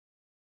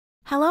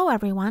Hello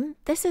everyone,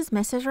 this is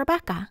Mrs.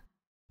 Rebecca.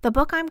 The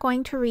book I'm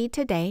going to read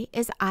today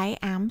is I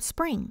Am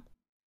Spring.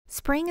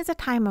 Spring is a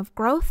time of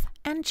growth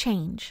and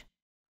change.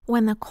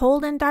 When the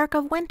cold and dark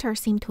of winter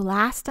seem to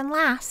last and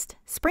last,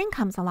 spring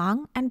comes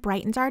along and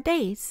brightens our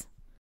days.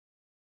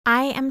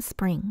 I Am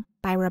Spring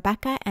by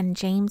Rebecca and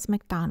James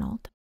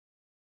MacDonald.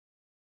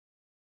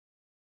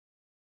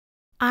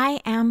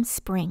 I am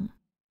spring.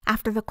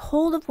 After the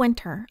cold of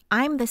winter,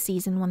 I'm the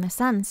season when the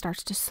sun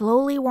starts to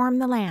slowly warm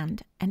the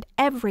land and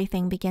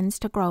everything begins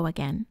to grow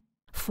again.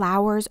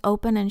 Flowers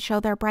open and show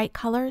their bright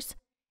colors,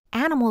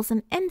 animals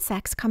and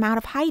insects come out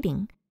of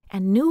hiding,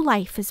 and new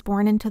life is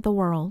born into the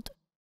world.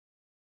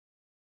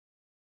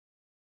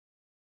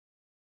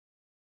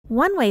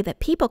 One way that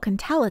people can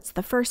tell it's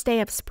the first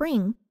day of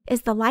spring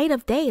is the light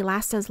of day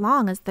lasts as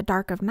long as the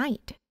dark of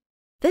night.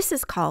 This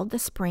is called the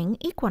spring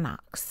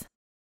equinox.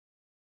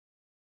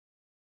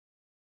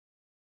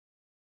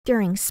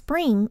 During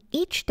spring,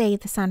 each day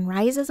the sun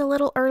rises a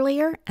little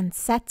earlier and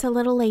sets a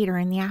little later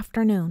in the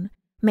afternoon,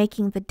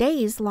 making the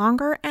days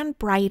longer and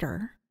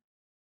brighter.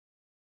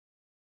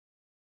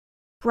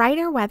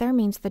 Brighter weather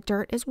means the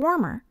dirt is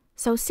warmer,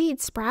 so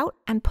seeds sprout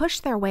and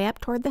push their way up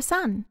toward the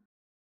sun.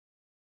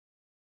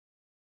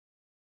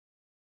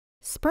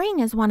 Spring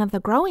is one of the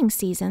growing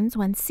seasons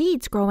when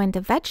seeds grow into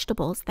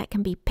vegetables that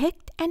can be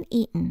picked and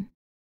eaten.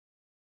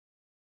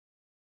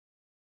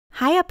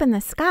 High up in the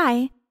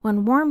sky,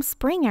 when warm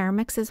spring air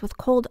mixes with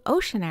cold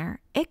ocean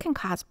air, it can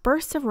cause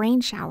bursts of rain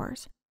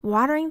showers,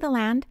 watering the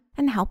land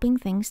and helping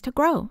things to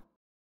grow.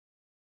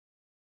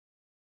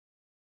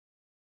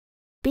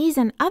 Bees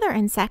and other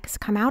insects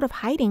come out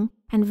of hiding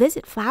and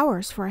visit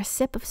flowers for a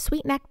sip of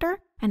sweet nectar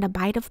and a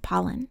bite of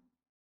pollen.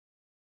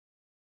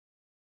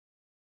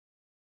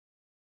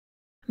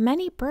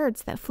 Many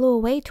birds that flew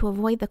away to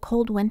avoid the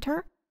cold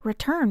winter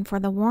return for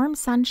the warm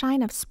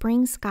sunshine of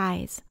spring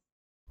skies.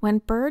 When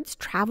birds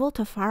travel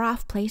to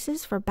far-off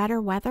places for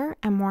better weather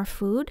and more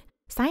food,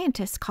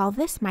 scientists call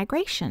this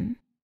migration.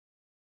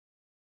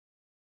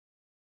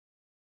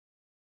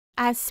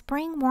 As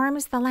spring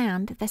warms the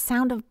land, the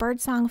sound of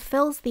birdsong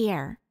fills the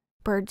air.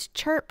 Birds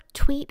chirp,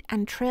 tweet,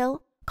 and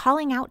trill,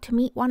 calling out to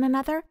meet one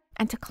another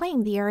and to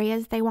claim the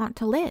areas they want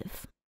to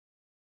live.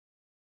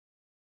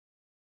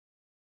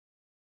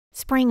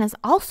 Spring is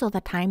also the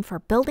time for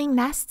building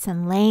nests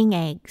and laying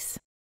eggs.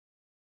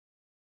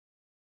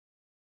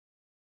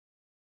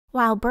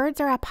 While birds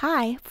are up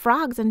high,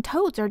 frogs and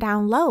toads are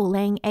down low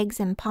laying eggs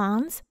in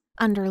ponds,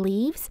 under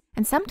leaves,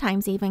 and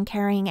sometimes even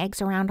carrying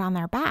eggs around on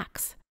their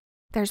backs.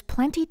 There's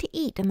plenty to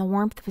eat in the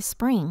warmth of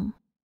spring.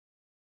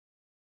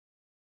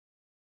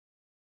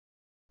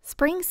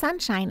 Spring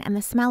sunshine and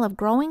the smell of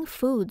growing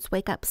foods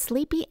wake up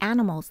sleepy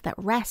animals that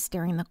rest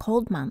during the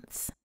cold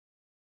months.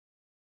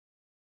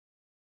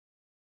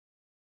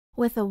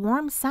 With a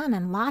warm sun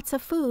and lots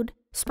of food,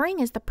 spring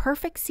is the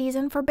perfect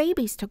season for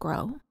babies to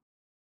grow.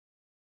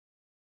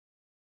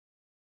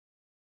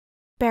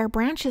 Bare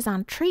branches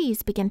on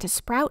trees begin to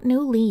sprout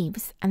new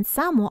leaves, and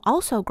some will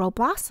also grow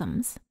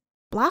blossoms.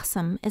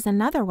 Blossom is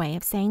another way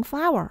of saying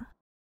flower.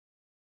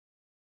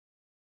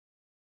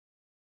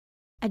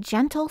 A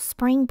gentle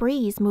spring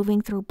breeze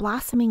moving through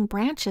blossoming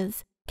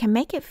branches can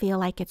make it feel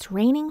like it's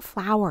raining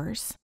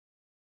flowers.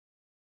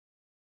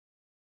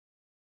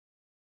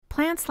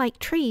 Plants like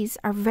trees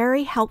are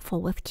very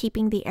helpful with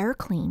keeping the air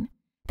clean.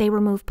 They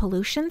remove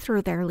pollution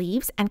through their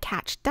leaves and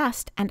catch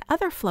dust and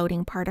other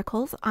floating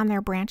particles on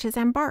their branches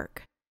and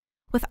bark.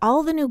 With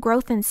all the new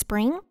growth in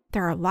spring,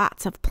 there are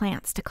lots of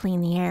plants to clean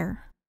the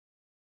air.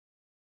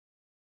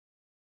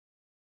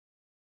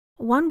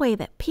 One way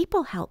that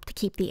people help to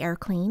keep the air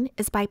clean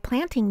is by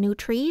planting new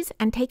trees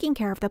and taking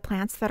care of the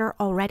plants that are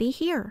already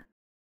here.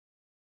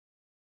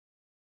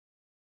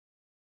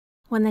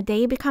 When the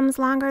day becomes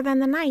longer than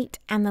the night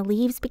and the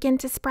leaves begin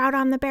to sprout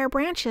on the bare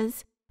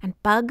branches,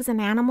 and bugs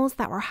and animals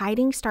that were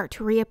hiding start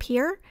to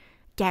reappear,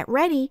 get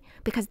ready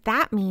because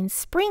that means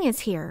spring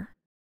is here.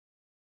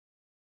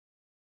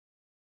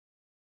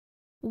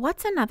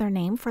 What's another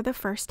name for the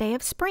first day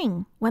of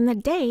spring, when the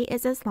day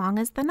is as long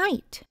as the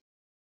night?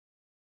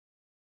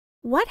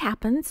 What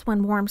happens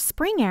when warm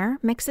spring air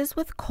mixes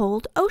with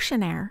cold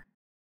ocean air?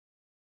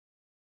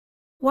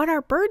 What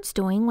are birds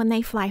doing when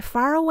they fly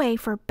far away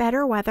for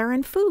better weather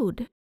and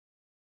food?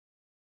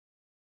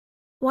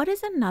 What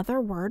is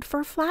another word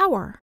for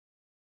flower?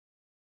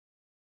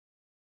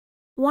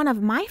 One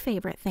of my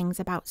favorite things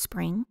about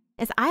spring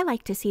is I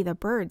like to see the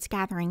birds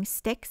gathering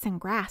sticks and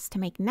grass to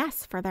make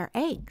nests for their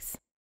eggs.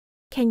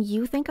 Can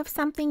you think of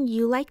something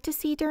you like to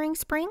see during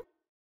spring?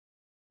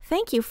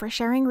 Thank you for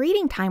sharing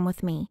reading time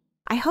with me.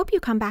 I hope you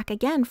come back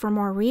again for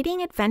more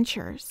reading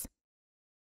adventures.